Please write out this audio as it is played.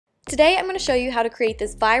Today I'm going to show you how to create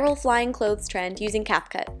this viral flying clothes trend using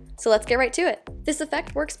Capcut. So let's get right to it. This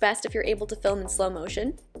effect works best if you're able to film in slow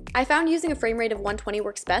motion. I found using a frame rate of 120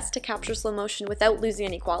 works best to capture slow motion without losing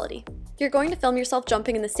any quality. You're going to film yourself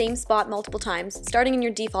jumping in the same spot multiple times, starting in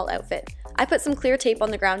your default outfit. I put some clear tape on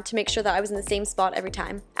the ground to make sure that I was in the same spot every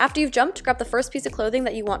time. After you've jumped, grab the first piece of clothing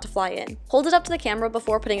that you want to fly in. Hold it up to the camera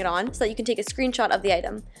before putting it on so that you can take a screenshot of the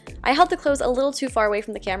item. I held the clothes a little too far away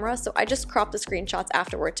from the camera, so I just cropped the screenshots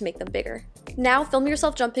afterward to make them bigger. Now film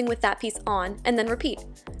yourself jumping with that piece on, and then repeat.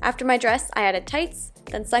 After my dress, I added tights,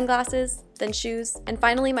 then sunglasses, then shoes, and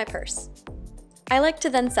finally my purse. I like to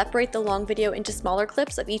then separate the long video into smaller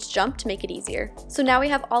clips of each jump to make it easier. So now we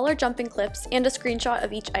have all our jumping clips and a screenshot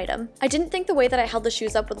of each item. I didn't think the way that I held the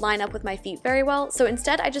shoes up would line up with my feet very well, so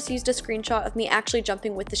instead I just used a screenshot of me actually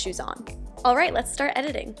jumping with the shoes on. Alright, let's start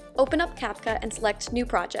editing. Open up Capcut and select New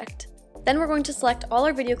Project. Then we're going to select all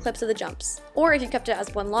our video clips of the jumps. Or if you kept it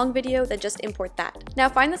as one long video, then just import that. Now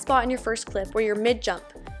find the spot in your first clip where you're mid-jump.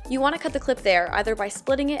 You want to cut the clip there, either by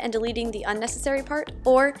splitting it and deleting the unnecessary part,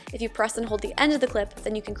 or if you press and hold the end of the clip,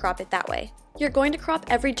 then you can crop it that way. You're going to crop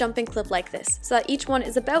every jumping clip like this, so that each one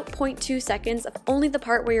is about 0.2 seconds of only the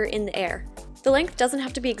part where you're in the air. The length doesn't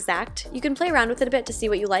have to be exact. You can play around with it a bit to see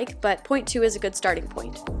what you like, but 0.2 is a good starting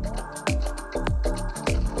point.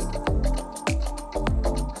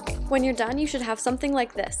 When you're done, you should have something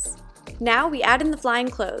like this. Now we add in the flying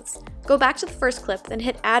clothes. Go back to the first clip, then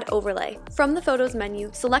hit Add Overlay. From the Photos menu,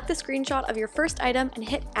 select the screenshot of your first item and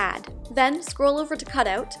hit Add. Then scroll over to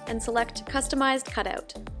Cutout and select Customized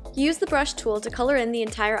Cutout. Use the brush tool to color in the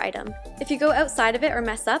entire item. If you go outside of it or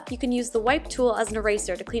mess up, you can use the wipe tool as an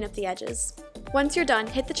eraser to clean up the edges. Once you're done,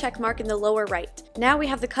 hit the check mark in the lower right. Now we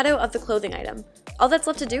have the cutout of the clothing item. All that's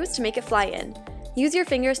left to do is to make it fly in. Use your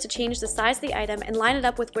fingers to change the size of the item and line it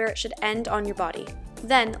up with where it should end on your body.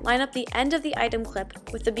 Then, line up the end of the item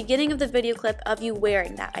clip with the beginning of the video clip of you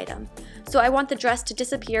wearing that item. So I want the dress to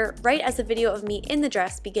disappear right as the video of me in the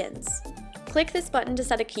dress begins. Click this button to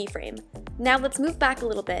set a keyframe. Now let's move back a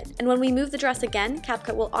little bit, and when we move the dress again,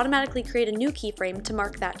 Capcut will automatically create a new keyframe to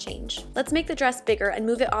mark that change. Let's make the dress bigger and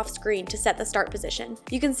move it off screen to set the start position.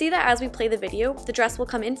 You can see that as we play the video, the dress will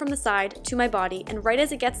come in from the side to my body, and right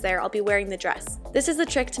as it gets there, I'll be wearing the dress. This is the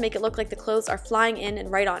trick to make it look like the clothes are flying in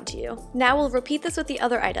and right onto you. Now we'll repeat this with the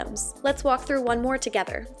other items. Let's walk through one more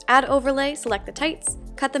together. Add overlay, select the tights,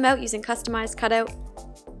 cut them out using Customized Cutout,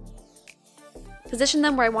 position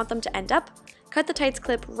them where I want them to end up, cut the tights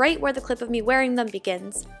clip right where the clip of me wearing them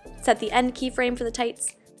begins, set the end keyframe for the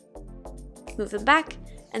tights, move them back,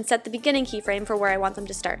 and set the beginning keyframe for where I want them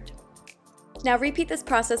to start. Now repeat this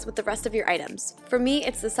process with the rest of your items. For me,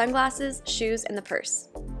 it's the sunglasses, shoes, and the purse.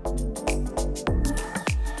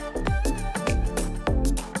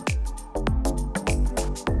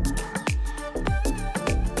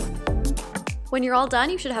 When you're all done,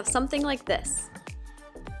 you should have something like this.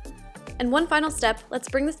 And one final step, let's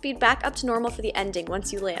bring the speed back up to normal for the ending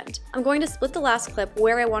once you land. I'm going to split the last clip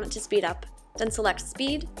where I want it to speed up, then select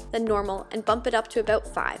speed, then normal, and bump it up to about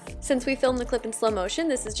 5. Since we filmed the clip in slow motion,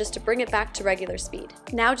 this is just to bring it back to regular speed.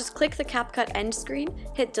 Now just click the Capcut end screen,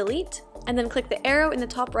 hit delete, and then click the arrow in the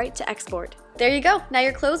top right to export. There you go, now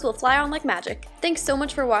your clothes will fly on like magic. Thanks so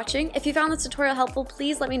much for watching. If you found this tutorial helpful,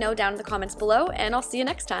 please let me know down in the comments below, and I'll see you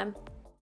next time.